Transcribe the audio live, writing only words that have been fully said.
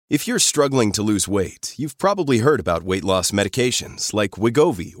If you're struggling to lose weight, you've probably heard about weight loss medications like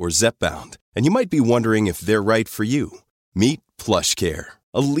Wegovy or Zepbound, and you might be wondering if they're right for you. Meet PlushCare,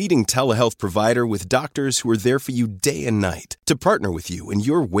 a leading telehealth provider with doctors who are there for you day and night to partner with you in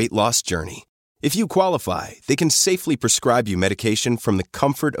your weight loss journey. If you qualify, they can safely prescribe you medication from the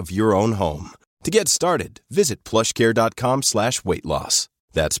comfort of your own home. To get started, visit plushcare.com/weight loss.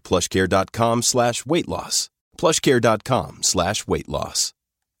 That's plushcare.com/weight loss. plushcare.com/weight loss.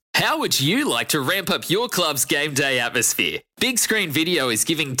 How would you like to ramp up your club's game day atmosphere? Big Screen Video is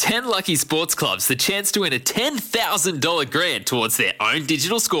giving 10 lucky sports clubs the chance to win a $10,000 grant towards their own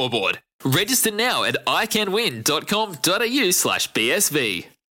digital scoreboard. Register now at iCanWin.com.au/BSV.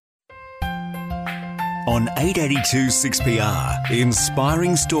 On 882 6PR,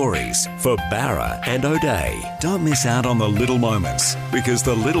 inspiring stories for Barra and O'Day. Don't miss out on the little moments, because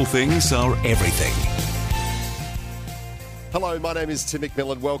the little things are everything. Hello, my name is Tim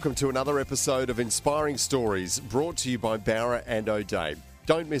McMillan. Welcome to another episode of Inspiring Stories, brought to you by Barra and O'Day.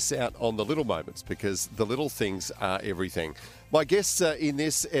 Don't miss out on the little moments, because the little things are everything. My guest in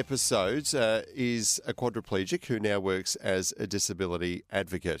this episode is a quadriplegic who now works as a disability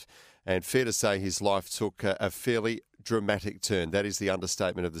advocate. And fair to say his life took a fairly dramatic turn. That is the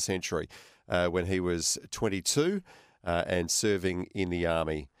understatement of the century. When he was 22 and serving in the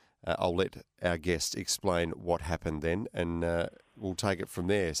army. I'll let our guest explain what happened then, and we'll take it from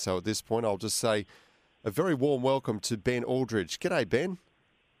there. So at this point, I'll just say a very warm welcome to Ben Aldridge. G'day, Ben.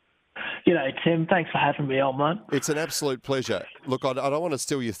 G'day, Tim. Thanks for having me on, mate. It's an absolute pleasure. Look, I don't want to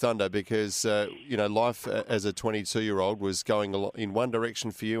steal your thunder because, life as a 22-year-old was going in one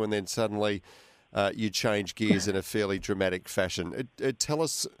direction for you, and then suddenly you changed gears in a fairly dramatic fashion. Tell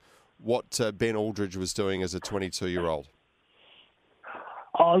us what Ben Aldridge was doing as a 22-year-old.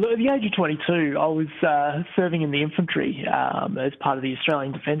 Oh, at the age of 22, I was serving in the infantry as part of the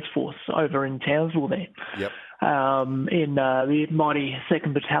Australian Defence Force over in Townsville there. Yep. In the mighty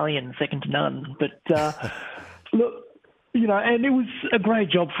 2nd Battalion, second to none. But look, and it was a great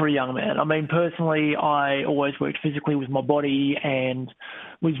job for a young man. I mean, personally, I always worked physically with my body and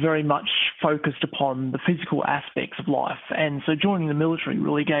was very much focused upon the physical aspects of life. And so joining the military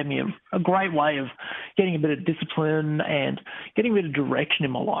really gave me a great way of getting a bit of discipline and getting a bit of direction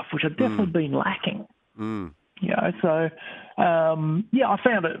in my life, which I've definitely been lacking. Mm. So I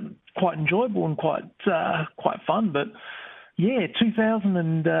found it quite enjoyable and quite fun. But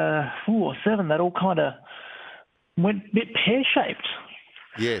 2007, that all kind of went a bit pear-shaped.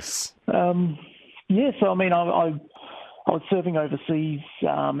 Yes. So I mean, I was serving overseas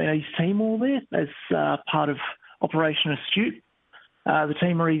in East Timor there as part of Operation Astute. The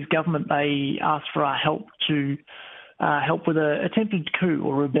Timorese government, they asked for our help to help with an attempted coup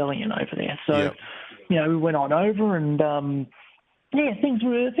or rebellion over there. So, we went on over and, things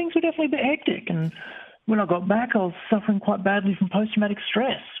were definitely a bit hectic. And when I got back, I was suffering quite badly from post-traumatic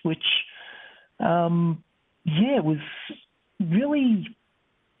stress, which, was really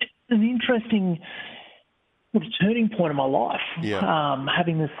an interesting turning point in my life.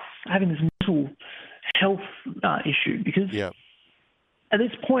 Having this mental health issue, because at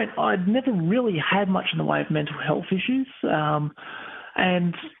this point I'd never really had much in the way of mental health issues,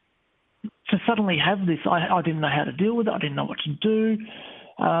 and to suddenly have this, I didn't know how to deal with it. I didn't know what to do.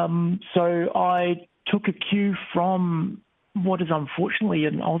 So I took a cue from what is unfortunately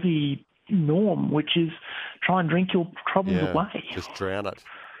an Aussie norm, which is try and drink your troubles away. Just drown it.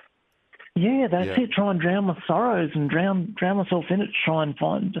 Yeah, that's it. Try and drown my sorrows and drown myself in it. Try and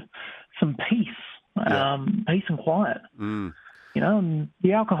find some peace, peace and quiet. Mm. And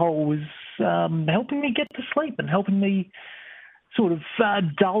the alcohol was helping me get to sleep and helping me sort of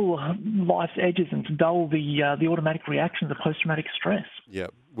dull life's edges and to dull the automatic reactions of post-traumatic stress. Yeah.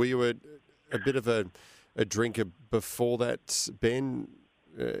 Were you a bit of a drinker before that, Ben?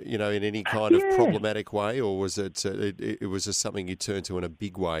 In any kind of problematic way, or was it was just something you turned to in a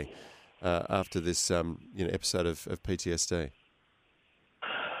big way after this episode of PTSD?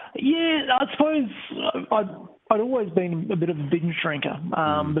 Yeah, I suppose I'd always been a bit of a binge drinker.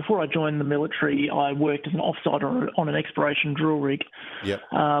 Before I joined the military, I worked as an offsider on an exploration drill rig. Yep.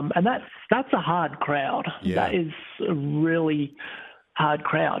 And that's a hard crowd. Yeah. That is a really hard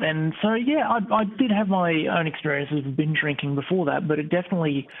crowd. And so, I did have my own experiences of binge drinking before that, but it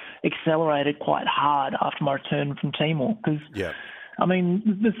definitely accelerated quite hard after my return from Timor. Because, I mean,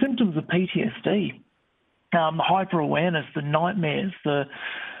 the symptoms of PTSD, the hyper-awareness, the nightmares, the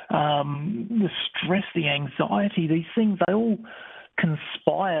stress, the anxiety, these things, they all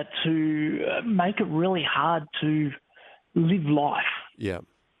conspire to make it really hard to live life. Yeah.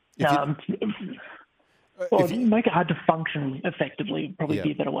 Well, make it hard to function effectively would probably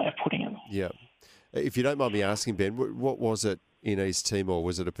be a better way of putting it. Yeah. If you don't mind me asking, Ben, what was it in East Timor?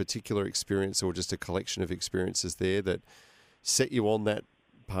 Was it a particular experience or just a collection of experiences there that set you on that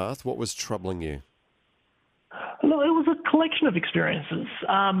path? What was troubling you? Look, it was a collection of experiences.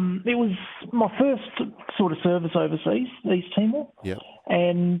 It was my first sort of service overseas, East Timor. Yeah.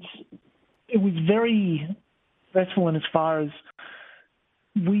 And it was very stressful in as far as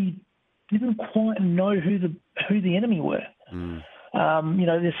we didn't quite know who the enemy were.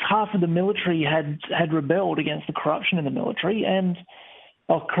 This half of the military had rebelled against the corruption in the military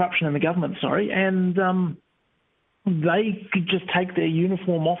corruption in the government, and they could just take their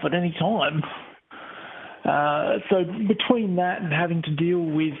uniform off at any time. So between that and having to deal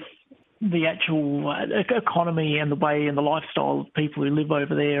with the actual economy and the way and the lifestyle of people who live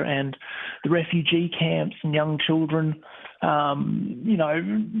over there and the refugee camps and young children,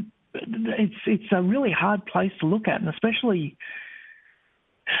 it's a really hard place to look at, and especially,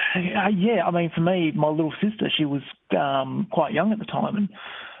 for me, my little sister, she was quite young at the time,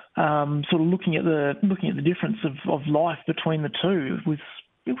 and sort of looking at the difference of life between the two,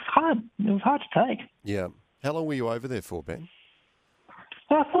 it was hard. It was hard to take. Yeah. How long were you over there for, Ben?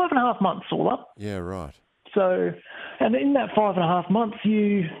 5.5 months all up. Yeah, right. So, and in that 5.5 months,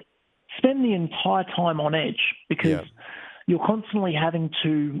 you spend the entire time on edge because you're constantly having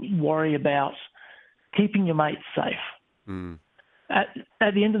to worry about keeping your mates safe.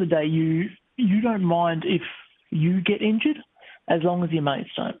 At the end of the day, you don't mind if you get injured as long as your mates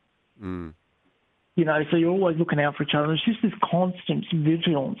don't. So you're always looking out for each other. It's just this constant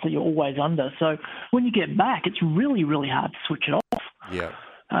vigilance that you're always under. So when you get back, it's really, really hard to switch it off. Yeah.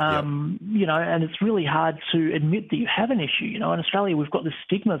 And it's really hard to admit that you have an issue. In Australia, we've got this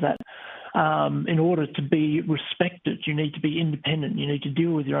stigma that in order to be respected, you need to be independent. You need to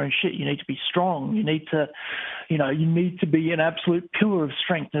deal with your own shit. You need to be strong. You need to be an absolute pillar of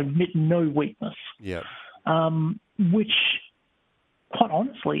strength and admit no weakness. Yeah. Which, quite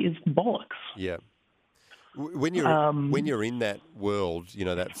honestly, is bollocks. Yeah. When you're in that world,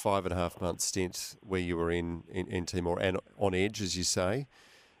 that 5.5 month stint where you were in Timor and on edge, as you say,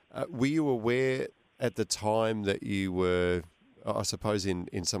 were you aware at the time that you were, I suppose,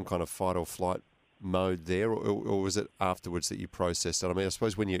 in some kind of fight or flight mode there, or was it afterwards that you processed it? I mean, I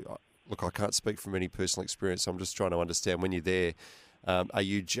suppose when you look, I can't speak from any personal experience. So I'm just trying to understand when you're there. Are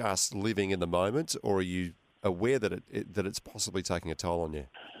you just living in the moment, or are you aware that it's possibly taking a toll on you?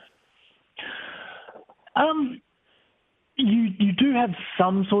 You do have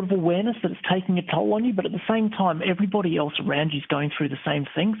some sort of awareness that it's taking a toll on you, but at the same time, everybody else around you is going through the same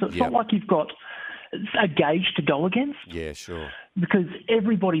thing. So it's not like you've got a gauge to go against. Yeah, sure. Because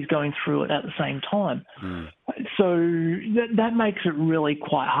everybody's going through it at the same time. So that makes it really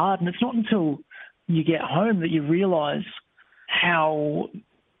quite hard. And it's not until you get home that you realise how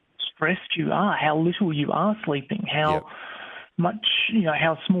stressed you are, how little you are sleeping, how much,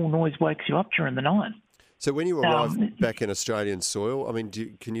 how small noise wakes you up during the night. So when you arrived back in Australian soil, I mean,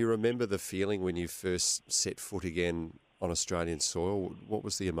 can you remember the feeling when you first set foot again on Australian soil? What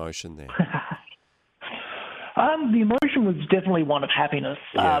was the emotion there? The emotion was definitely one of happiness.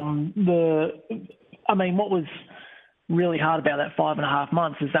 Yeah. What was really hard about that 5.5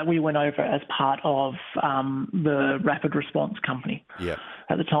 months is that we went over as part of the Rapid Response Company at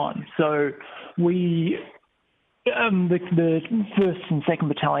the time. So we... the 1st and 2nd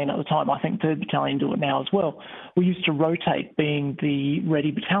Battalion at the time, I think 3rd Battalion do it now as well, we used to rotate being the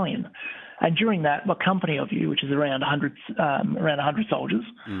Ready Battalion. And during that, a company of you, which is around 100 soldiers,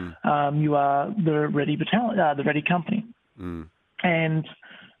 you are the Ready Battalion, the Ready Company. And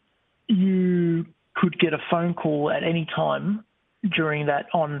you could get a phone call at any time during that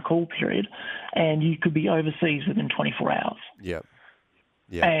on-call period, and you could be overseas within 24 hours. Yeah.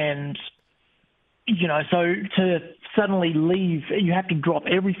 And... so to suddenly leave, you have to drop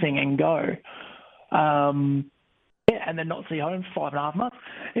everything and go. And then not see home for 5.5 months.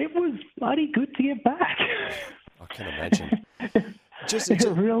 It was bloody good to get back. I can imagine.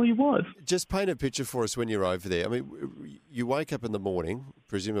 It really was. Just paint a picture for us when you're over there. I mean, you wake up in the morning,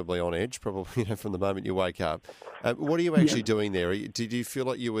 presumably on edge, probably from the moment you wake up. What are you actually doing there? Did you feel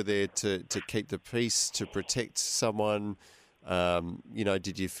like you were there to keep the peace, to protect someone?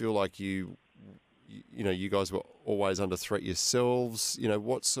 Did you feel like you guys were always under threat yourselves?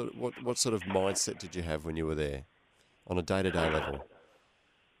 What sort of mindset did you have when you were there on a day-to-day level?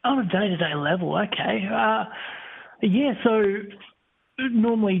 On a day-to-day level, okay. So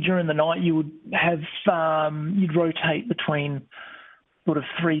normally during the night you would have, you'd rotate between sort of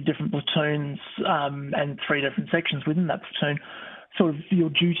 3 different platoons and 3 different sections within that platoon. sort of your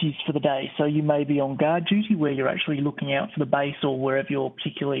duties for the day. So you may be on guard duty where you're actually looking out for the base or wherever you're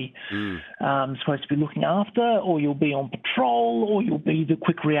particularly supposed to be looking after, or you'll be on patrol, or you'll be the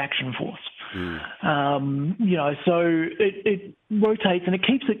quick reaction force. So it rotates and it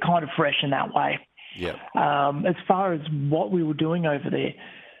keeps it kind of fresh in that way. Yeah. As far as what we were doing over there,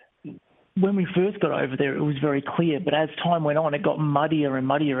 when we first got over there, it was very clear. But as time went on, it got muddier and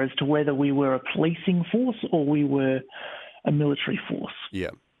muddier as to whether we were a policing force or we were a military force. Yeah,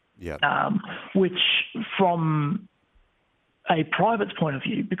 yeah. Which, from a private's point of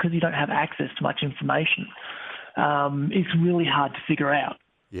view, because you don't have access to much information, is really hard to figure out.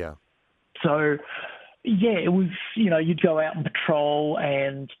 Yeah. So, yeah, it was, you'd go out and patrol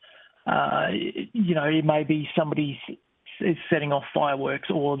and, it may be somebody is setting off fireworks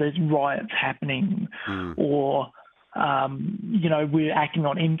or there's riots happening or, we're acting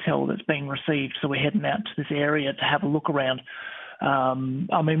on intel that's being received. So we're heading out to this area to have a look around.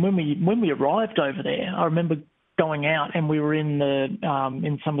 When we arrived over there, I remember going out and we were in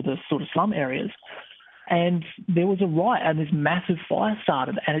in some of the sort of slum areas. And there was a riot and this massive fire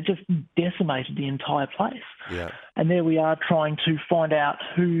started and it just decimated the entire place. Yeah. And there we are trying to find out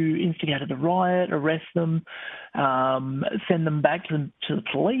who instigated the riot, arrest them, send them back to the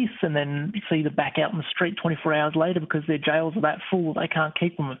police, and then see them back out in the street 24 hours later because their jails are that full they can't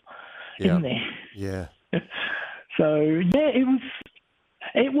keep them in there. Yeah. So, yeah,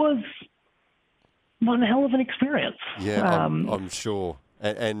 it was one hell of an experience. Yeah, I'm sure.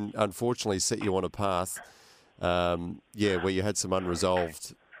 And unfortunately set you on a path, where you had some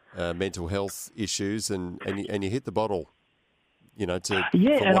unresolved mental health issues and you hit the bottle, for want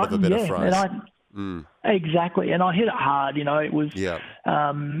of a better phrase. Exactly, and I hit it hard, it was, the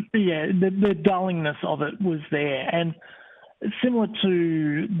dullingness of it was there. And similar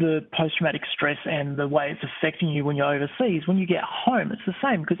to the post-traumatic stress and the way it's affecting you when you're overseas, when you get home, it's the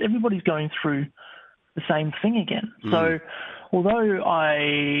same because everybody's going through the same thing again. So although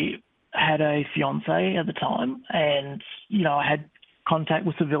I had a fiance at the time and, I had contact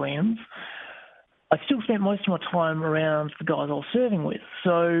with civilians, I still spent most of my time around the guys I was serving with.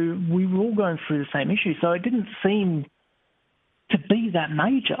 So we were all going through the same issue. So it didn't seem to be that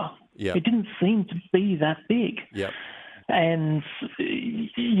major. Yep. It didn't seem to be that big. Yep. And,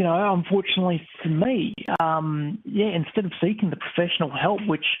 unfortunately for me, instead of seeking the professional help,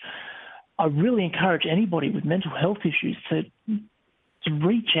 which I really encourage anybody with mental health issues to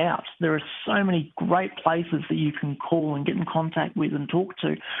reach out. There are so many great places that you can call and get in contact with and talk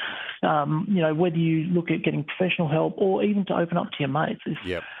to. Whether you look at getting professional help or even to open up to your mates.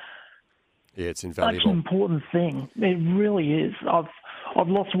 Yep. Yeah, it's invaluable. Such an important thing. It really is. I've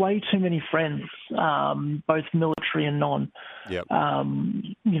lost way too many friends, both military and non. Yep.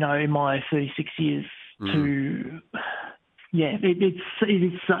 In my 36 years it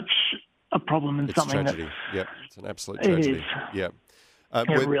is such a problem and it's something tragedy. Yep, it's an absolute tragedy. It is. Yep.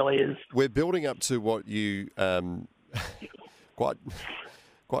 It really is. We're building up to what you quite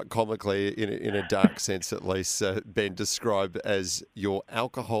comically, in a dark sense at least, Ben, described as your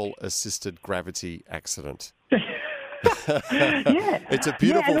alcohol-assisted gravity accident. It's a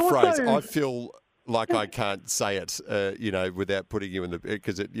beautiful phrase. I feel like I can't say it, without putting you in the...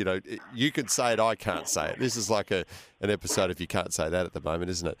 Because, you can say it, I can't say it. This is like an episode if you can't say that at the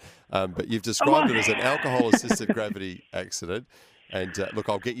moment, isn't it? But you've described it as an alcohol-assisted gravity accident. And, look,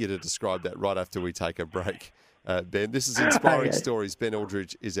 I'll get you to describe that right after we take a break, Ben. This is Inspiring Stories. Ben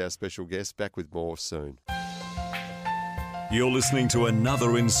Aldridge is our special guest. Back with more soon. You're listening to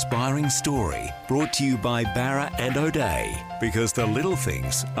another inspiring story brought to you by Barra and O'Day, because the little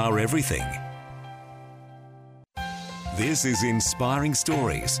things are everything. This is Inspiring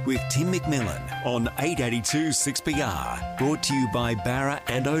Stories with Tim McMillan on 882 6PR, brought to you by Barra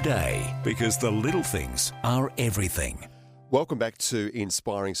and O'Day, because the little things are everything. Welcome back to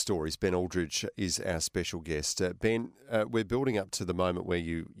Inspiring Stories. Ben Aldridge is our special guest. Ben, we're building up to the moment where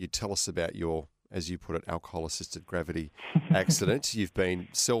you tell us about your, as you put it, alcohol-assisted gravity accident. You've been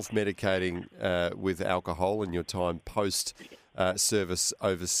self-medicating with alcohol in your time post-service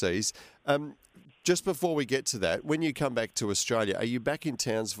overseas. Just before we get to that, when you come back to Australia, are you back in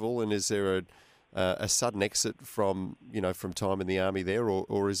Townsville, and is there a sudden exit from time in the army there,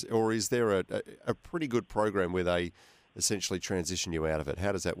 or is there a pretty good program where they essentially transition you out of it?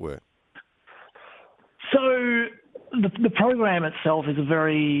 How does that work? So the program itself is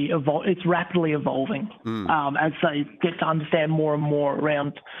it's rapidly evolving as they get to understand more and more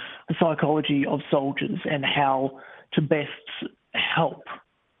around the psychology of soldiers and how to best help.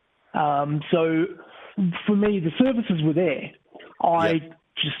 So for me, the services were there. I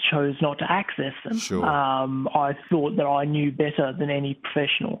just chose not to access them. Sure. I thought that I knew better than any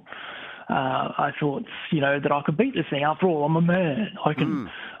professional. I thought, that I could beat this thing. After all, I'm a man. I can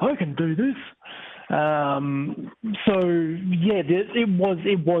do this. It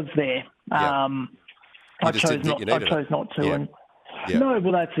was there. I chose not to. Yeah. And no,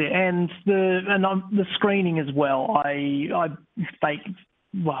 well, that's it. And the screening as well. I faked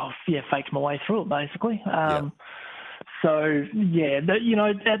my way through it basically. So yeah,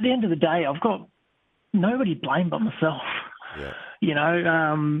 at the end of the day, I've got nobody to blame but myself. Yeah.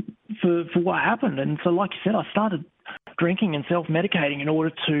 For what happened. And so, like you said, I started drinking and self-medicating in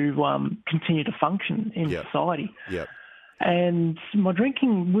order to continue to function in society. Yep. And my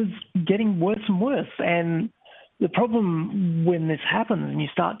drinking was getting worse and worse. And the problem when this happens and you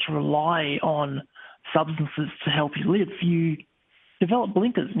start to rely on substances to help you live, you develop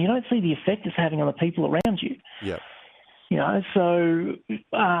blinkers and you don't see the effect it's having on the people around you. Yep. So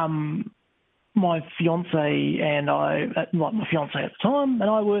my fiance and my fiance at the time and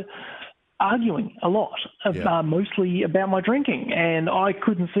I were arguing a lot, mostly about my drinking, and I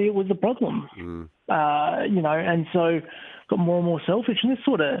couldn't see it was a problem. And so got more and more selfish, and this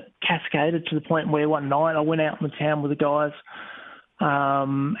sort of cascaded to the point where one night I went out in the town with the guys,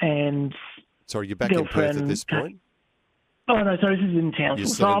 and sorry, you're back in Perth at this point? Oh no, sorry, this is in Townsville. You're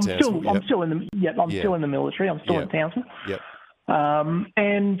still in Townsville? I'm still in the military. I'm still in Townsville. Yep.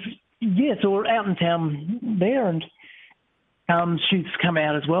 So we're out in town there, and she's come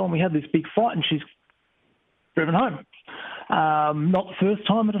out as well, and we had this big fight, and she's driven home. Not the first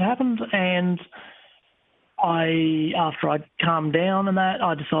time it had happened, and after I'd calmed down and that,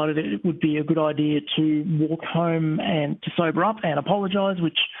 I decided it would be a good idea to walk home and to sober up and apologise,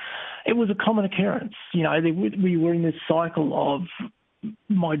 which it was a common occurrence. We were in this cycle of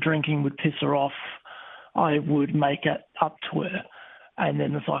my drinking would piss her off, I would make it up to her, and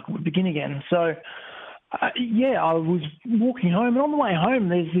then the cycle would begin again. So, I was walking home, and on the way home,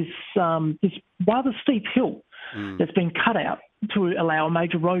 there's this rather steep hill that's been cut out to allow a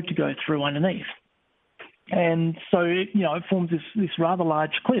major road to go through underneath. And so, it forms this rather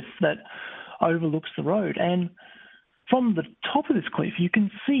large cliff that overlooks the road. And from the top of this cliff, you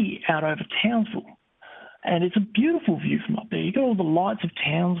can see out over Townsville. And it's a beautiful view from up there. You got all the lights of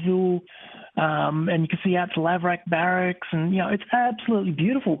Townsville, and you can see out to Laverack Barracks, and, it's absolutely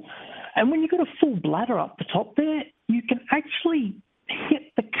beautiful. And when you've got a full bladder up the top there, you can actually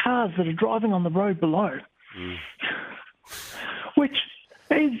hit the cars that are driving on the road below, which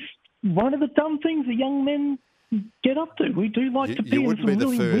is one of the dumb things that young men get up to. We do like to be in some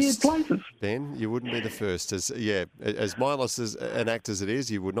really weird places. Ben, you wouldn't be the first. As mindless as an act as it is,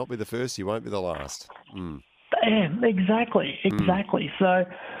 you would not be the first, you won't be the last. Yeah, exactly. So,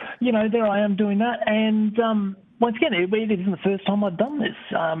 there I am doing that, and once again, it isn't the first time I've done this.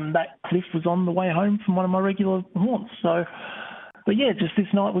 That cliff was on the way home from one of my regular haunts. So, but yeah, just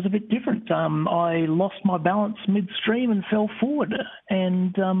this night was a bit different. I lost my balance midstream and fell forward,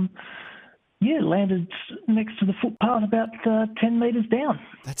 and landed next to the footpath about 10 metres down.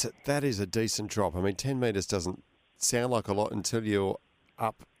 That is a decent drop. I mean, 10 metres doesn't sound like a lot until you're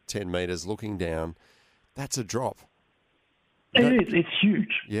up 10 metres looking down. That's a drop. It is. It's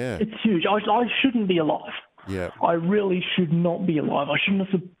huge. Yeah. It's huge. I shouldn't be alive. Yeah. I really should not be alive. I shouldn't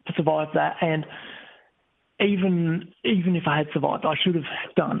have survived that. And even if I had survived, I should have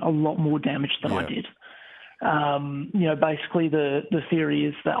done a lot more damage than I did. Basically the theory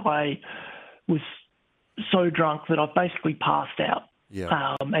is that I was so drunk that I've basically passed out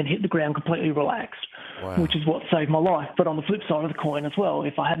and hit the ground completely relaxed, which is what saved my life. But on the flip side of the coin as well,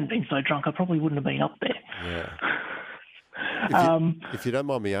 if I hadn't been so drunk, I probably wouldn't have been up there. Yeah. If you don't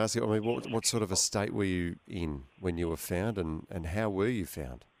mind me asking, I mean, what sort of a state were you in when you were found, and how were you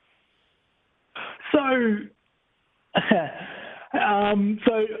found? So, I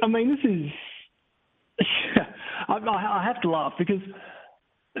mean, this is... I have to laugh because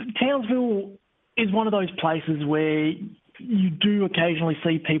Townsville is one of those places where you do occasionally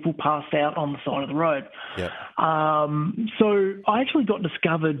see people passed out on the side of the road. Yep. So I actually got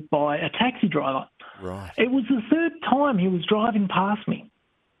discovered by a taxi driver. Right. It was the third time he was driving past me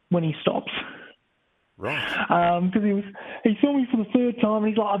when he stopped. Right. Because he saw me for the third time, and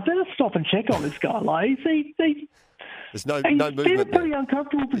he's like, I better stop and check on this guy. Like, there's no he's movement in a pretty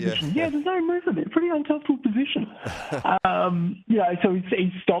uncomfortable position. Yeah, there's no movement there. Pretty uncomfortable position. So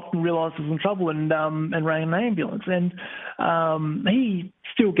he stopped and realised he was in trouble and rang an ambulance. And he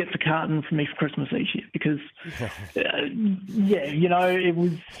still gets a carton from me for Christmas each year because, it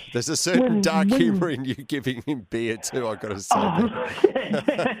was... There's a certain dark humour in you giving him beer too, I've got to say.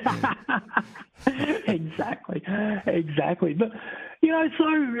 Exactly. But,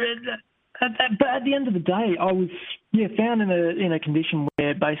 but at the end of the day, I was found in a condition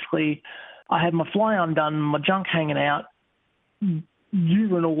where basically I had my fly undone, my junk hanging out,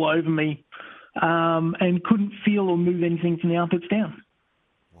 urine all over me, and couldn't feel or move anything from the armpits down.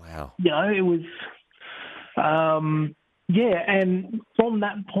 Wow. It was, and from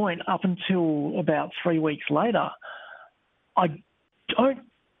that point up until about 3 weeks later, I don't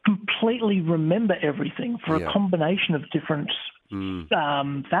completely remember everything for a combination of different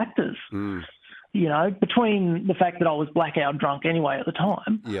factors. Between the fact that I was blackout drunk anyway at the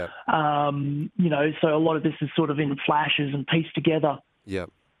time. Yeah. So a lot of this is sort of in flashes and pieced together. Yeah.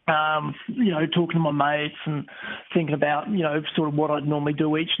 Talking to my mates and thinking about, sort of what I'd normally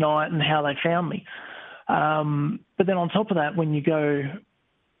do each night and how they found me. But then on top of that, when you go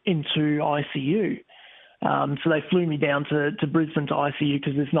into ICU, so they flew me down to Brisbane to ICU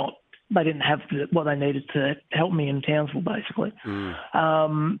because they didn't have what they needed to help me in Townsville, basically.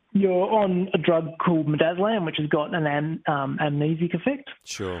 You're on a drug called midazolam, which has got an amnesic effect.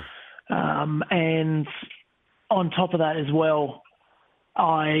 Sure. And on top of that as well,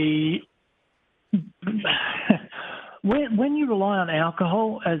 when you rely on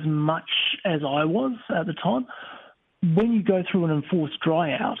alcohol as much as I was at the time, when you go through an enforced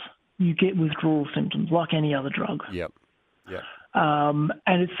dry out, you get withdrawal symptoms like any other drug. Yep. And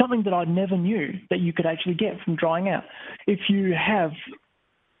it's something that I never knew that you could actually get from drying out. If you have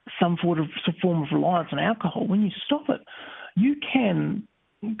some form of reliance on alcohol, when you stop it, you can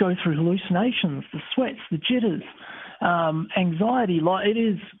go through hallucinations, the sweats, the jitters, anxiety. Like it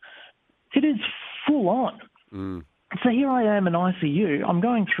is full on. So here I am in ICU. I'm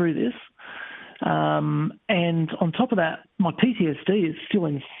going through this, and on top of that, my PTSD is still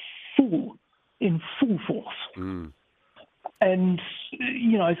in full force. And,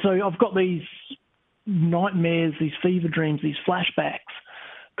 so I've got these nightmares, these fever dreams, these flashbacks,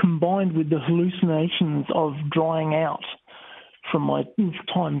 combined with the hallucinations of drying out from my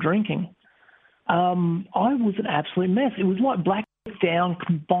time drinking. I was an absolute mess. It was like Black Down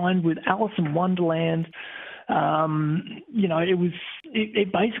combined with Alice in Wonderland.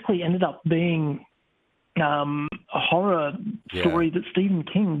 It basically ended up being a horror story that Stephen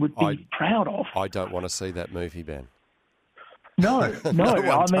King would be proud of. I don't want to see that movie, Ben. No. And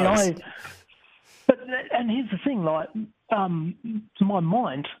here's the thing, to my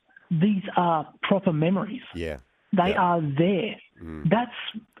mind, these are proper memories. Yeah. They are there.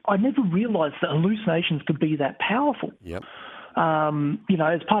 I never realised that hallucinations could be that powerful. Yep.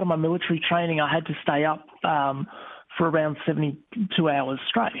 As part of my military training, I had to stay up for around 72 hours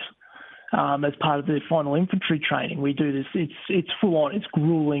straight. As part of the final infantry training, we do this. It's full on. It's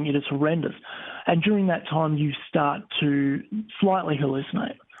grueling. It is horrendous. And during that time, you start to slightly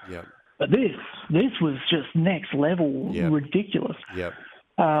hallucinate. Yep. But this was just next level, ridiculous. Yep.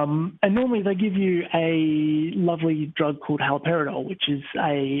 And normally they give you a lovely drug called haloperidol, which is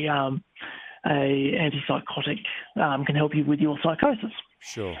a antipsychotic, can help you with your psychosis.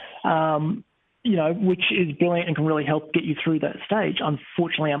 Sure. Which is brilliant and can really help get you through that stage.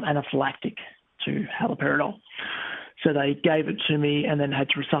 Unfortunately, I'm anaphylactic to haloperidol. So they gave it to me and then had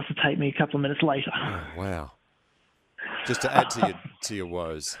to resuscitate me a couple of minutes later. Oh, wow. Just to add to your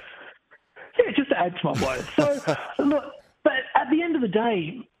woes. Yeah, just to add to my woes. So, look, but at the end of the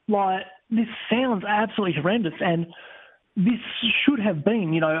day, like, this sounds absolutely horrendous, and this should have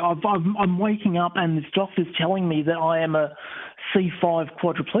been, I'm waking up and this doctor's telling me that I am a C5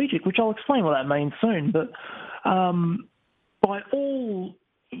 quadriplegic, which I'll explain what that means soon. But by all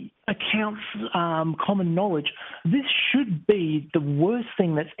accounts, common knowledge, this should be the worst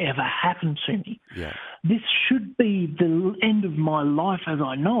thing that's ever happened to me. Yeah. This should be the end of my life as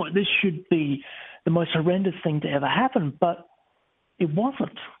I know it. This should be the most horrendous thing to ever happen, but it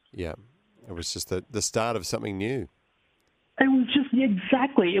wasn't. Yeah. It was just the start of something new. It was just,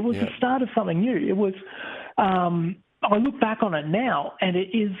 exactly. It was the start of something new. It was, I look back on it now, and it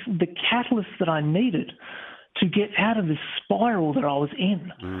is the catalyst that I needed to get out of this spiral that I was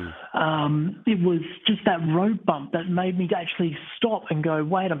in. It was just that road bump that made me actually stop and go,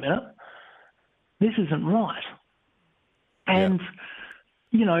 wait a minute, this isn't right. And,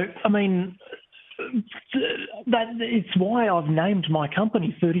 that it's why I've named my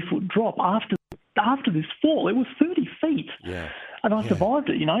company 30 Foot Drop after this fall. It was 30 feet. Yeah. And I survived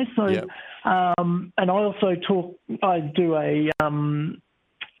it, So, and I also do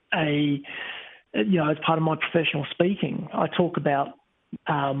as part of my professional speaking, I talk about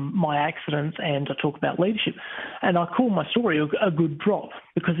my accidents and I talk about leadership. And I call my story a good drop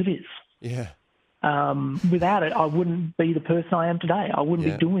because it is. Yeah. Without it, I wouldn't be the person I am today. I wouldn't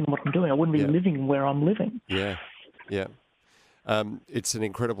be doing what I'm doing. I wouldn't be living where I'm living. Yeah, yeah. It's an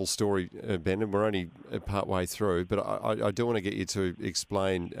incredible story, Ben, and we're only part way through, but I do want to get you to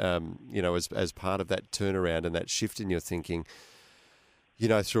explain, as part of that turnaround and that shift in your thinking,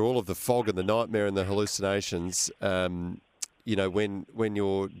 through all of the fog and the nightmare and the hallucinations, when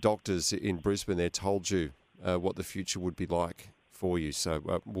your doctors in Brisbane there told you what the future would be like for you.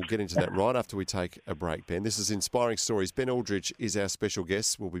 So we'll get into that right after we take a break, Ben. This is Inspiring Stories. Ben Aldridge is our special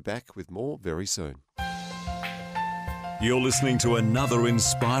guest. We'll be back with more very soon. You're listening to another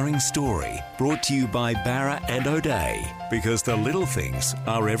inspiring story brought to you by Barra and O'Day, because the little things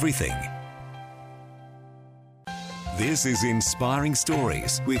are everything. This is Inspiring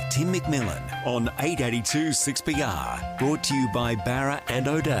Stories with Tim McMillan on 882 6PR, brought to you by Barra and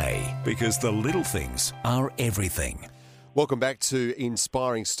O'Day, because the little things are everything. Welcome back to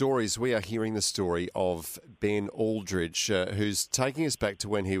Inspiring Stories. We are hearing the story of Ben Aldridge, who's taking us back to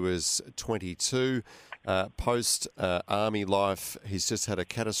when he was 22. Post-army life, he's just had a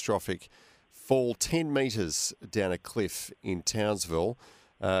catastrophic fall 10 metres down a cliff in Townsville.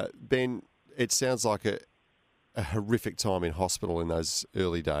 Ben, it sounds like a horrific time in hospital in those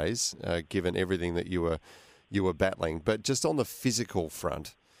early days, given everything that you were battling. But just on the physical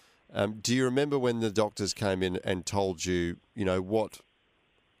front, do you remember when the doctors came in and told you, what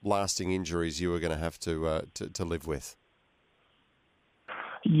lasting injuries you were going to have to live with?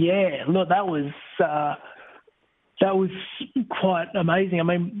 Yeah, look, that was quite amazing. I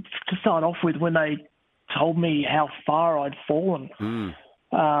mean, to start off with, when they told me how far I'd fallen,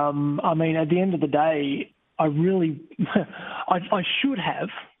 I mean, at the end of the day, I really, I should have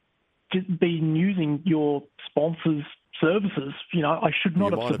just been using your sponsors' services. I should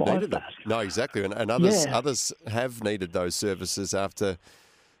not have survived that. No, exactly. And others have needed those services after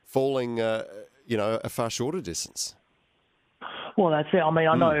falling, a far shorter distance. Well, that's it. I mean,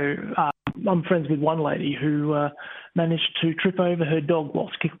 I know I'm friends with one lady who managed to trip over her dog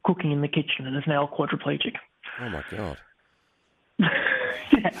whilst cooking in the kitchen and is now quadriplegic. Oh, my God.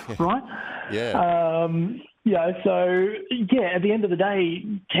 Yeah, right? Yeah. At the end of the day,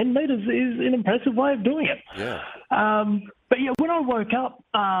 10 metres is an impressive way of doing it. Yeah. But when I woke up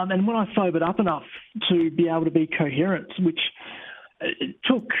and when I sobered up enough to be able to be coherent, which it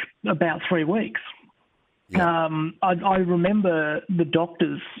took about 3 weeks, I remember the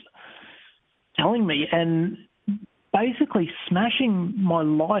doctors telling me and basically smashing my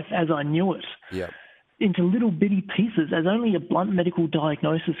life as I knew it into little bitty pieces, as only a blunt medical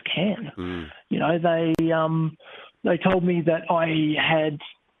diagnosis can. They told me that I had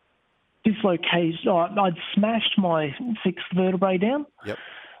dislocated, I'd smashed my 6th vertebrae down,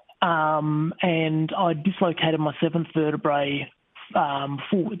 and I dislocated my 7th vertebrae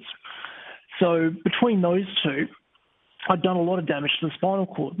forwards. So between those two, I'd done a lot of damage to the spinal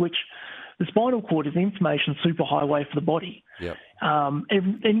cord, which the spinal cord is the information superhighway for the body.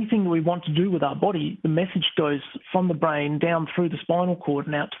 Anything that we want to do with our body, the message goes from the brain down through the spinal cord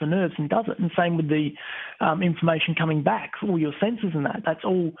and out to the nerves and does it. And same with the information coming back, all your senses and that's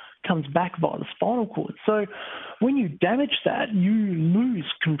all comes back via the spinal cord. So when you damage that, you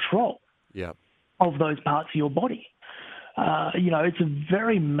lose control of those parts of your body. It's a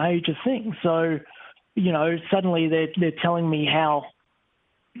very major thing. So, suddenly they're telling me how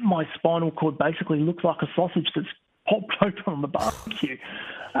my spinal cord basically looks like a sausage that's popped open on the barbecue.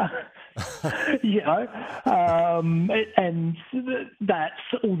 And that's,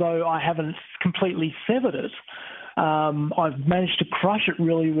 although I haven't completely severed it, I've managed to crush it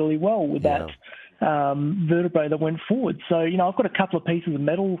really, really well with that vertebrae that went forward. So, I've got a couple of pieces of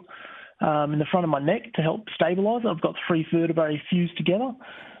metal in the front of my neck to help stabilise it. I've got 3 vertebrae fused together.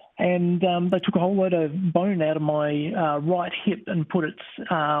 And they took a whole load of bone out of my right hip and put it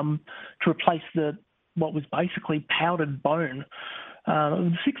to replace what was basically powdered bone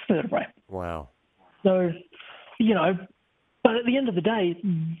of the 6th vertebrae. Wow. So, but at the end of the day,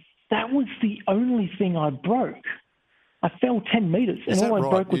 that was the only thing I broke. I fell 10 metres and all I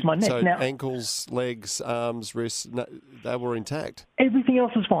broke was my neck. So ankles, legs, arms, wrists, they were intact? Everything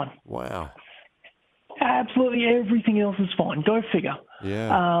else is fine. Wow. Absolutely everything else is fine. Go figure.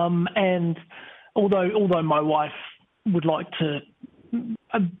 Yeah. And although my wife would like to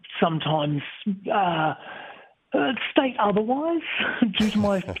sometimes state otherwise due to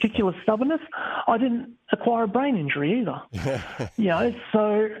my particular stubbornness, I didn't acquire a brain injury either.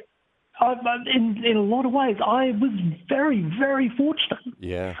 So in a lot of ways, I was very, very fortunate.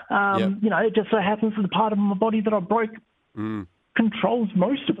 Yeah. It just so happens that the part of my body that I broke controls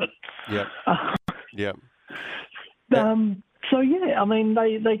most of it. Yeah. So yeah, I mean,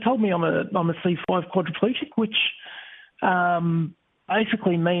 they told me I'm a C5 quadriplegic, which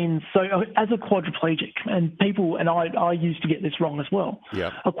basically means, so as a quadriplegic, and I used to get this wrong as well.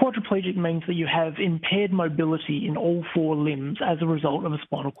 Yeah. A quadriplegic means that you have impaired mobility in all four limbs as a result of a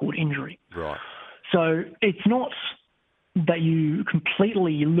spinal cord injury. Right. So it's not that you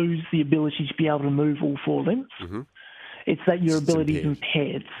completely lose the ability to be able to move all four limbs. Mm-hmm. It's that your ability is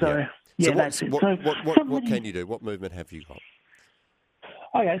impaired. So that's it. What can you do? What movement have you got?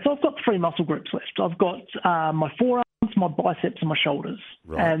 Okay, so I've got three muscle groups left. I've got my forearms, my biceps, and my shoulders,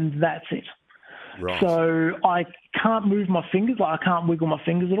 and that's it. Right. So I can't move my fingers, I can't wiggle my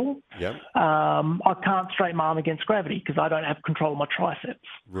fingers at all. Yep. I can't straighten my arm against gravity because I don't have control of my triceps.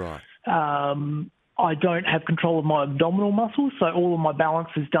 Right. I don't have control of my abdominal muscles, so all of my balance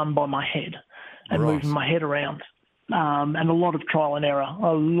is done by my head and moving my head around. And a lot of trial and error.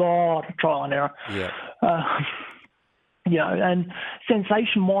 Yeah. And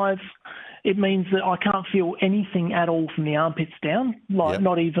sensation-wise, it means that I can't feel anything at all from the armpits down,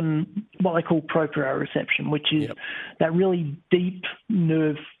 not even what they call proprioception, which is that really deep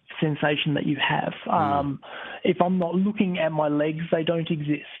nerve sensation that you have. If I'm not looking at my legs, they don't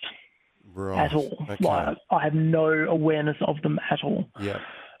exist at all. Okay. Like, I have no awareness of them at all. Yeah.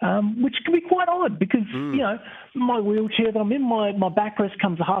 Which can be quite odd because, my wheelchair that I'm in, my backrest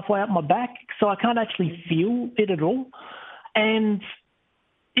comes halfway up my back, so I can't actually feel it at all. And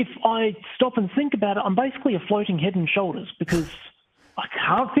if I stop and think about it, I'm basically a floating head and shoulders because I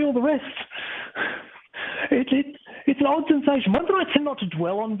can't feel the rest. It's an odd sensation. One that I tend not to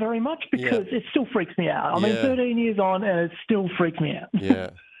dwell on very much because it still freaks me out. I mean, 13 years on and it still freaks me out.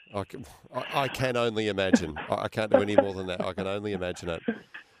 Yeah. I can only imagine. I can't do any more than that. I can only imagine it.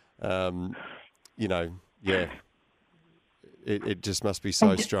 It just must be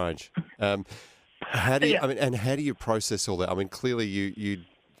so strange. How do you process all that? I mean, clearly you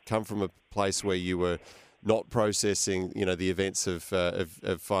come from a place where you were not processing, the events of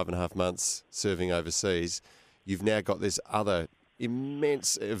 5.5 months serving overseas. You've now got this other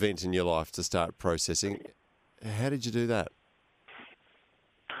immense event in your life to start processing. How did you do that?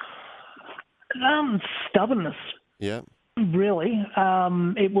 Stubbornness. Yeah. Really.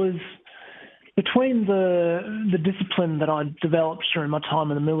 It was between the discipline that I developed during my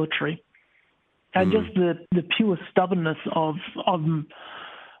time in the military and just the pure stubbornness of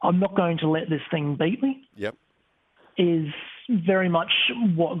I'm not going to let this thing beat me. Yep. Is very much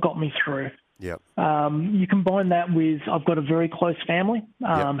what got me through. Yep. You combine that with I've got a very close family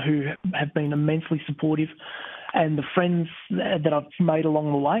who have been immensely supportive, and the friends that I've made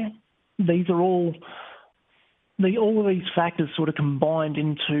along the way. These are all of these factors sort of combined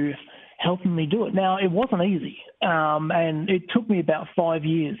into helping me do it. Now, it wasn't easy, and it took me about 5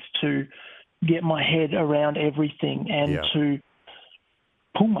 years to get my head around everything and to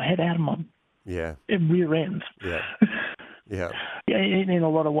pull my head out of my rear end. Yeah. Yeah. In a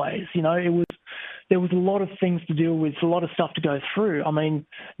lot of ways, there was a lot of things to deal with, a lot of stuff to go through. I mean,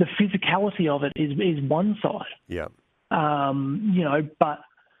 the physicality of it is one side. Yeah. But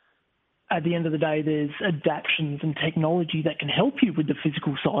at the end of the day, there's adaptions and technology that can help you with the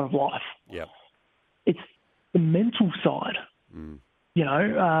physical side of life. Yeah. It's the mental side. I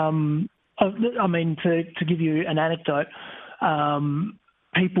mean, to give you an anecdote,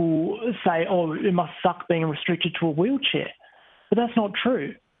 people say, oh, it must suck being restricted to a wheelchair. But that's not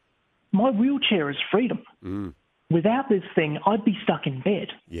true. My wheelchair is freedom. Without this thing, I'd be stuck in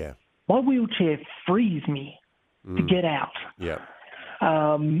bed. Yeah. My wheelchair frees me to get out. Yeah.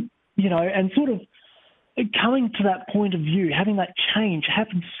 And sort of coming to that point of view, having that change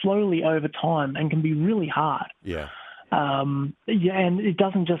happens slowly over time and can be really hard. Yeah. And it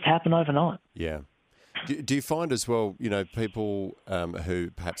doesn't just happen overnight. Yeah. Do you find as well, people who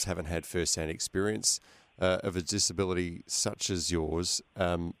perhaps haven't had first-hand experience of a disability such as yours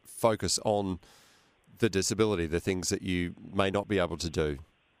focus on the disability, the things that you may not be able to do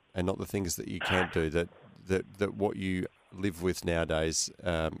and not the things that you can't do, that what you live with nowadays,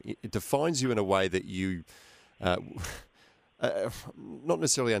 it defines you in a way that you not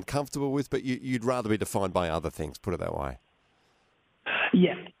necessarily uncomfortable with, but you'd rather be defined by other things, put it that way.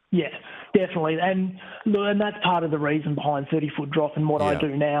 Yeah, definitely. And that's part of the reason behind 30-foot drop and what I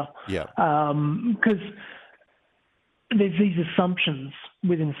do now. Yeah. Because there's these assumptions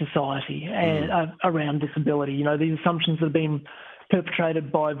within society and around disability. These assumptions that have been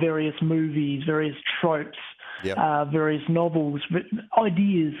perpetrated by various movies, various tropes, various novels,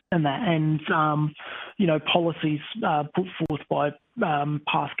 ideas and that, and policies put forth by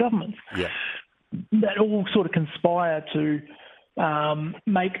past governments. Yeah. That all sort of conspire to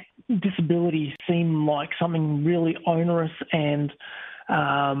make disability seem like something really onerous and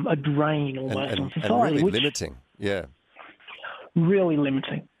a drain almost on society. And really limiting, yeah. Really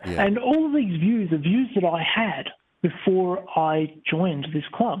limiting. Yeah. And all of these views are views that I had before I joined this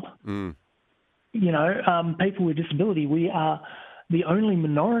club. Mm. You know, people with disability, we are the only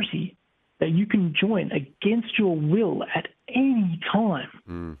minority that you can join against your will at any time.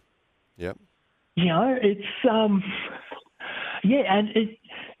 Mm. Yep. You know, it's, and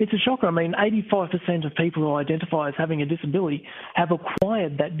it's a shocker. I mean, 85% of people who identify as having a disability have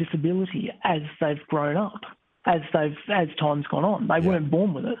acquired that disability as they've grown up, as time's gone on. They weren't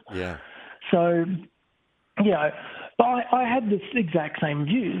born with it. Yeah. So, you know, but I had this exact same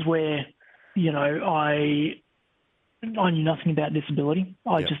views where, you know, I knew nothing about disability.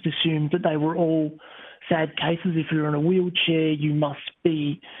 I just assumed that they were all sad cases. If you're in a wheelchair, you must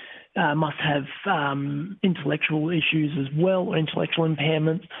have intellectual issues as well, or intellectual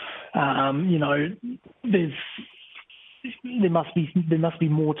impairments. You know, there must be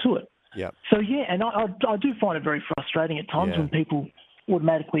more to it. Yeah. So and I do find it very frustrating at times when people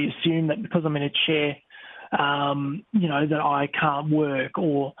automatically assume that because I'm in a chair, you know, that I can't work,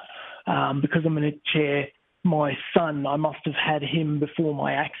 or because I'm in a chair, my son, I must have had him before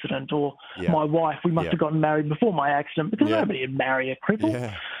my accident, or my wife, we must have gotten married before my accident, because nobody would marry a cripple.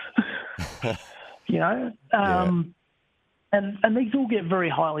 Yeah. You know? And these all get very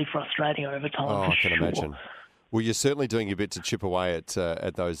highly frustrating over time, I can imagine. Well, you're certainly doing your bit to chip away at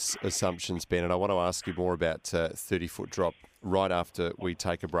those assumptions, Ben, and I want to ask you more about 30-foot drop right after we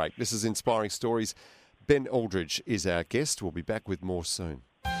take a break. This is Inspiring Stories. Ben Aldridge is our guest. We'll be back with more soon.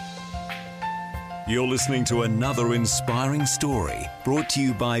 You're listening to another inspiring story brought to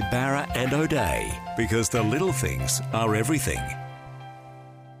you by Barra and O'Day, because the little things are everything.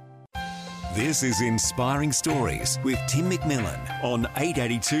 This is Inspiring Stories with Tim McMillan on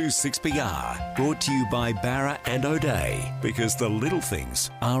 882 6PR, brought to you by Barra and O'Day, because the little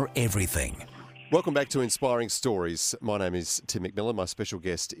things are everything. Welcome back to Inspiring Stories. My name is Tim McMillan. My special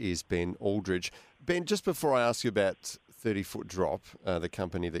guest is Ben Aldridge. Ben, just before I ask you about 30-foot drop, the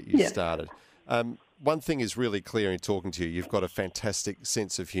company that you started, one thing is really clear in talking to you. You've got a fantastic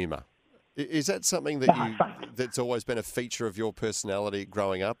sense of humour. Is that something that's always been a feature of your personality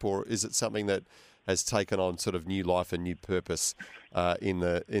growing up, or is it something that has taken on sort of new life and new purpose in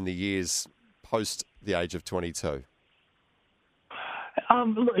the years post the age of 22?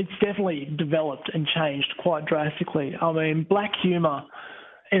 Look, it's definitely developed and changed quite drastically. I mean, black humour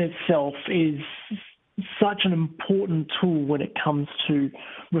in itself is such an important tool when it comes to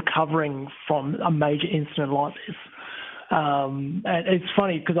recovering from a major incident like this. And it's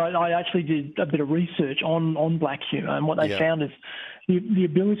funny because I actually did a bit of research on black humour, and what they found is the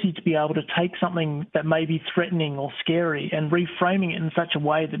ability to be able to take something that may be threatening or scary and reframing it in such a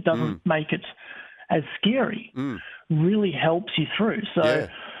way that doesn't make it as scary really helps you through. So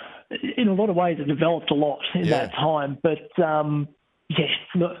in a lot of ways it developed a lot in that time. But,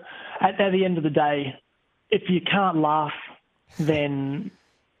 look, at the end of the day, if you can't laugh, then...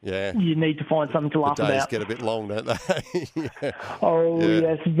 you need to find something to laugh about. The days get a bit long, don't they?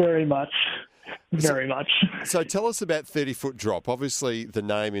 Yes, very much. Very much. So tell us about 30-foot drop. Obviously, the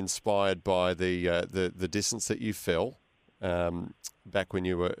name inspired by the distance that you fell back when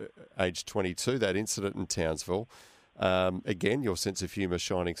you were aged 22, that incident in Townsville. Again, your sense of humour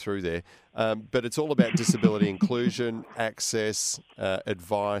shining through there. But it's all about disability inclusion, access,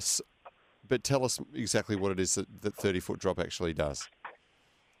 advice. But tell us exactly what it is that 30-foot drop actually does.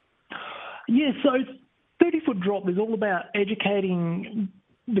 Yeah, so 30-foot drop is all about educating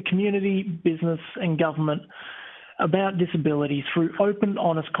the community, business and government about disability through open,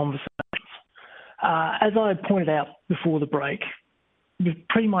 honest conversations. As I pointed out before the break,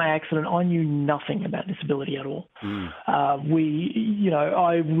 pre my accident, I knew nothing about disability at all. I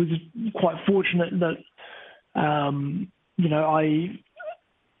was quite fortunate that, I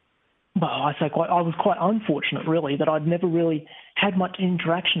was quite unfortunate, really, that I'd never really had much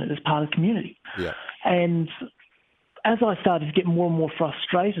interaction as part of the community. Yeah. And as I started to get more and more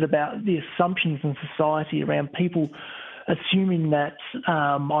frustrated about the assumptions in society around people assuming that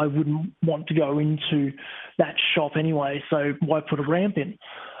I wouldn't want to go into that shop anyway, so why put a ramp in?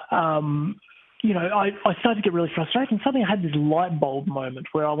 I started to get really frustrated, and suddenly I had this light bulb moment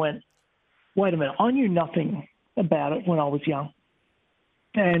where I went, wait a minute, I knew nothing about it when I was young.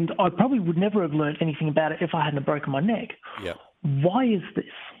 And I probably would never have learned anything about it if I hadn't broken my neck. Yeah. Why is this?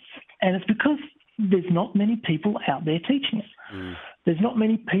 And it's because there's not many people out there teaching it. There's not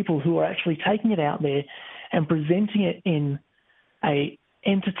many people who are actually taking it out there and presenting it in a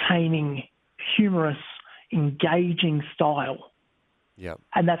entertaining, humorous, engaging style Yeah.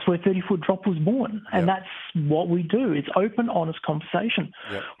 And that's where 30-foot drop was born. And Yep. that's what we do. It's open, honest conversation.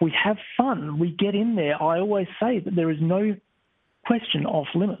 Yep. We have fun. We get in there. I always say that there is no question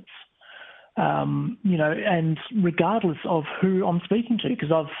off limits. And regardless of who I'm speaking to,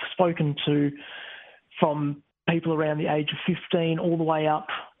 because I've spoken to from people around the age of 15 all the way up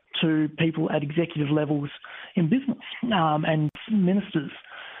to people at executive levels in business and ministers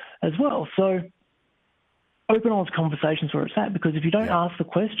as well. So open, honest conversations where it's at, because if you don't Yep. ask the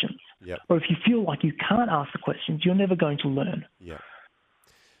questions, Yep. or if you feel like you can't ask the questions, you're never going to learn. Yeah.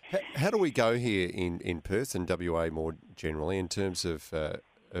 How do we go here in Perth and WA more generally in terms of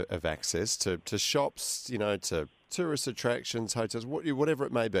access to shops, to tourist attractions, hotels, whatever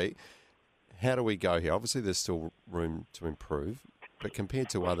it may be? How do we go here? Obviously, there's still room to improve, but compared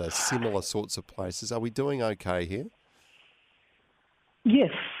to other similar sorts of places, are we doing okay here?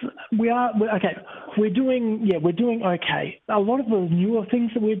 Yes, we are. Okay, we're doing okay. A lot of the newer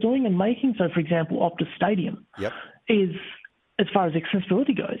things that we're doing and making, so for example, Optus Stadium, Yep. is, as far as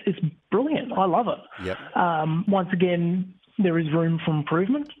accessibility goes, it's brilliant. I love it. Yep. Once again, there is room for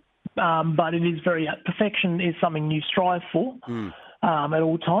improvement, but it is perfection is something you strive for at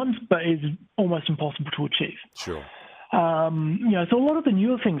all times, but is almost impossible to achieve. Sure. So a lot of the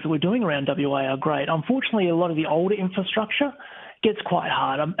newer things that we're doing around WA are great. Unfortunately, a lot of the older infrastructure gets quite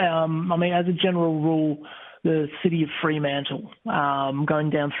hard. As a general rule, the city of Fremantle, going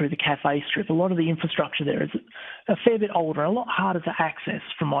down through the cafe strip, a lot of the infrastructure there is a fair bit older, a lot harder to access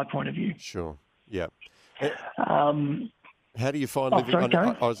from my point of view. Sure. Yeah. How do you find living?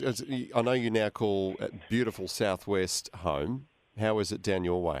 Sorry, I know you now call beautiful Southwest home. How is it down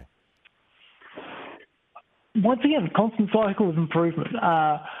your way? Once again, constant cycle of improvement.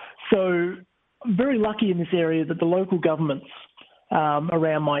 So I'm very lucky in this area that the local governments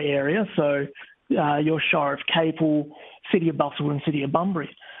around my area, so your Shire of Capel, City of Busselton and City of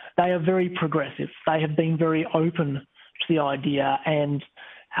Bunbury, they are very progressive. They have been very open to the idea, and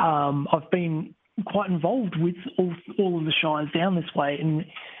I've been quite involved with all of the shires down this way in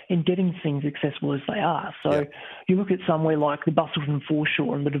getting things accessible as they are. So you look at somewhere like the Busselton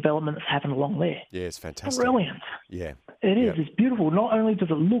foreshore and the development that's happened along there. Yeah, it's fantastic. Brilliant. Yeah. It is. It's beautiful. Not only does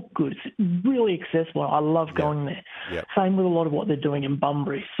it look good, it's really accessible. I love going there. Yep. Same with a lot of what they're doing in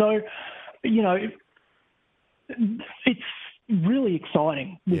Bunbury. So, it's really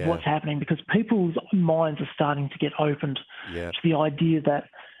exciting with what's happening, because people's minds are starting to get opened to the idea that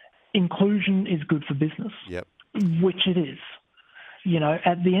inclusion is good for business, which it is.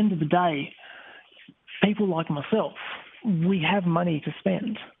 At the end of the day, people like myself, we have money to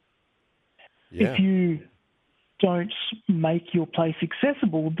spend. Yeah. If you don't make your place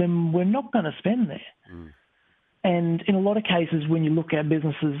accessible, then we're not going to spend there. Mm. And in a lot of cases, when you look at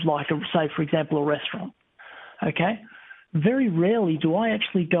businesses like, say, for example, a restaurant, okay, very rarely do I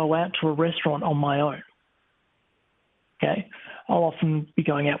actually go out to a restaurant on my own. Okay, I'll often be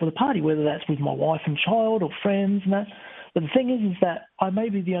going out with a party, whether that's with my wife and child or friends and that. But the thing is that I may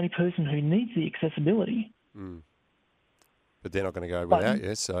be the only person who needs the accessibility. Mm. But they're not going to go without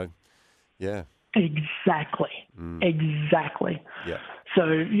you, so, yeah. Exactly. Exactly. Yeah.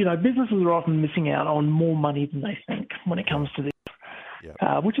 So, businesses are often missing out on more money than they think when it comes to this,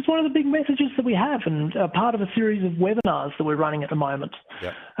 which is one of the big messages that we have, and part of a series of webinars that we're running at the moment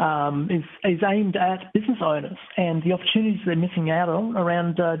is aimed at business owners and the opportunities they're missing out on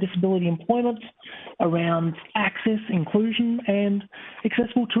around disability employment, around access, inclusion, and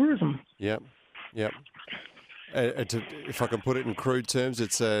accessible tourism. Yep. If I can put it in crude terms,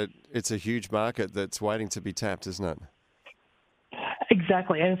 it's a huge market that's waiting to be tapped, isn't it?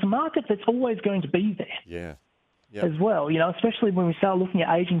 Exactly, and it's a market that's always going to be there. Yeah. Yep. As well, especially when we start looking at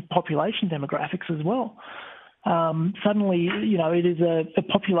aging population demographics as well. Suddenly, it is a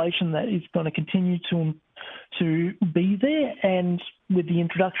population that is going to continue to be there, and with the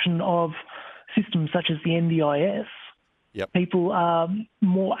introduction of systems such as the NDIS, people are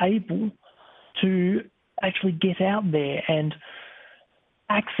more able to actually get out there and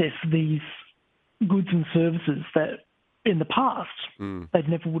access these goods and services that in the past they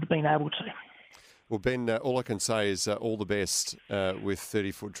never would have been able to. Well, Ben, all I can say is all the best with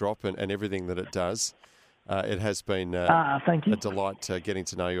 30-foot drop and everything that it does. It has been thank you. A delight getting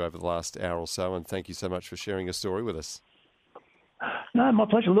to know you over the last hour or so, and thank you so much for sharing your story with us. No, my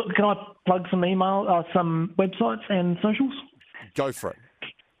pleasure. Look, can I plug some some websites and socials? Go for it.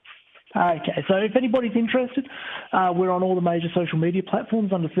 Okay, so if anybody's interested, we're on all the major social media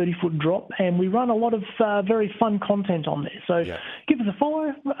platforms under 30-foot drop, and we run a lot of very fun content on there. So give us a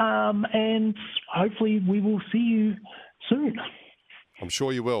follow, and hopefully we will see you soon. I'm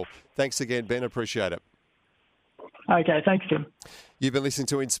sure you will. Thanks again, Ben. Appreciate it. Okay, thanks, Tim. You've been listening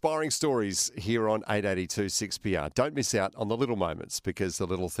to Inspiring Stories here on 882 6PR. Don't miss out on the little moments because the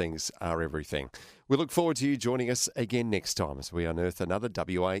little things are everything. We look forward to you joining us again next time as we unearth another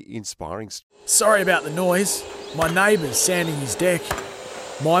WA Inspiring Story. Sorry about the noise. My neighbour's sanding his deck.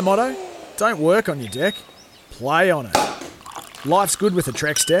 My motto? Don't work on your deck, play on it. Life's good with a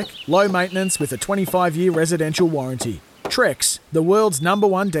Trex deck. Low maintenance with a 25-year residential warranty. Trex, the world's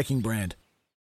 #1 decking brand.